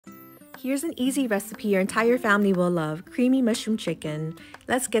Here's an easy recipe your entire family will love, creamy mushroom chicken.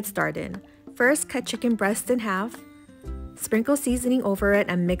 Let's get started. First, cut chicken breast in half. Sprinkle seasoning over it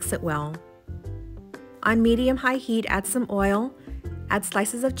and mix it well. On medium-high heat, add some oil, add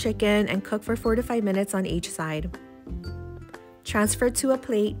slices of chicken, and cook for 4 to 5 minutes on each side. Transfer to a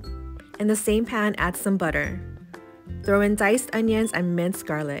plate. In the same pan, add some butter. Throw in diced onions and minced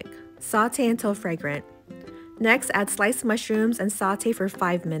garlic. Sauté until fragrant. Next, add sliced mushrooms and sauté for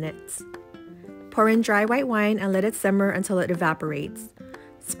 5 minutes. Pour in dry white wine and let it simmer until it evaporates.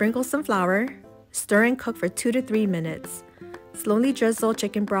 Sprinkle some flour. Stir and cook for 2 to 3 minutes. Slowly drizzle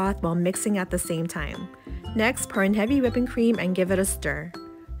chicken broth while mixing at the same time. Next, pour in heavy whipping cream and give it a stir.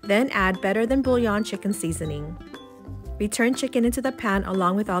 Then add Better Than Bouillon chicken seasoning. Return chicken into the pan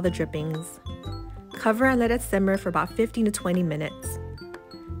along with all the drippings. Cover and let it simmer for about 15 to 20 minutes.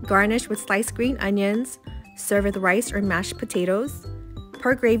 Garnish with sliced green onions. Serve with rice or mashed potatoes.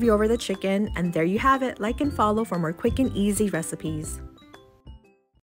 Pour gravy over the chicken, and there you have it. Like and follow for more quick and easy recipes.